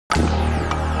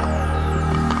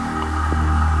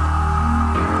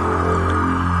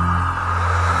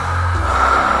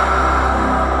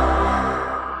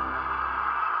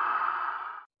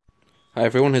Hi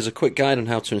everyone, here's a quick guide on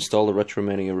how to install the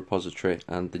RetroMania repository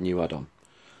and the new add-on.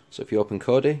 So if you open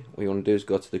Kodi, what you want to do is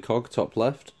go to the cog top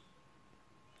left,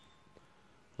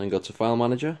 then go to File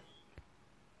Manager,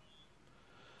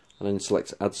 and then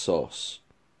select Add Source.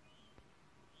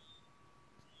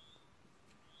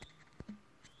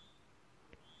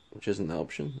 Which isn't the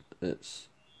option, it's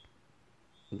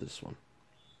this one.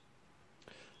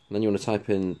 And then you want to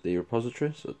type in the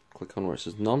repository, so click on where it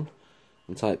says None,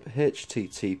 and type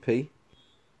http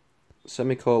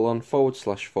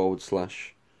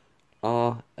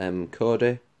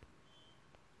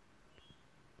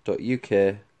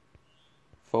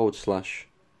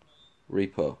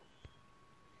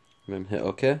and then hit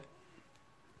OK.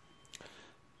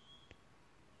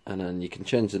 And then you can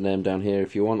change the name down here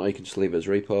if you want, or you can just leave it as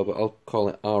Repo, but I'll call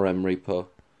it RM Repo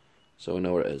so we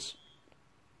know where it is.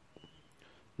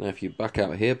 Now if you back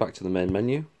out here, back to the main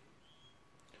menu,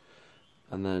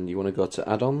 and then you want to go to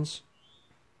Add-ons,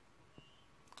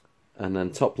 and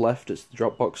then top left it's the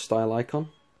Dropbox style icon,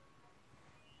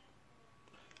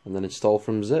 and then install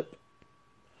from zip,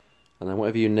 and then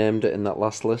whatever you named it in that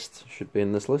last list should be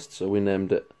in this list, so we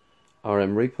named it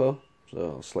RM Repo, so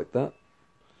I'll select that.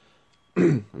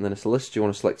 And then it's a list, you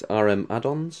want to select RM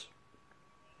add-ons,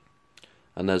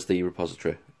 and there's the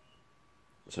repository,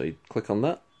 so you click on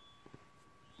that.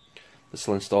 This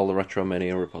will install the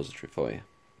RetroMania repository for you.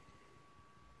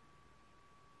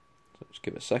 So just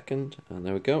give it a second, and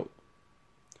there we go.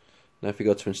 Now if you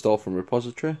go to install from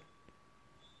repository,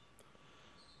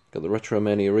 got the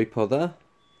RetroMania repo there,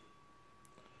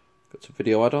 go to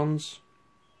video add-ons,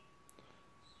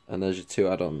 and there's your two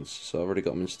add-ons. So I've already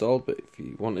got them installed, but if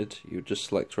you wanted, you would just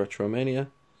select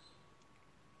RetroMania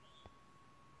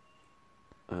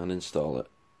and install it.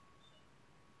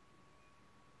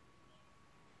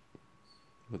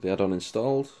 With the add-on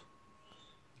installed,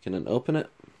 you can then open it,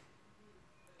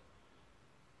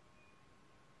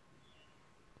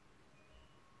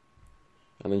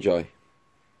 and enjoy.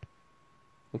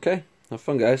 Okay, have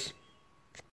fun guys.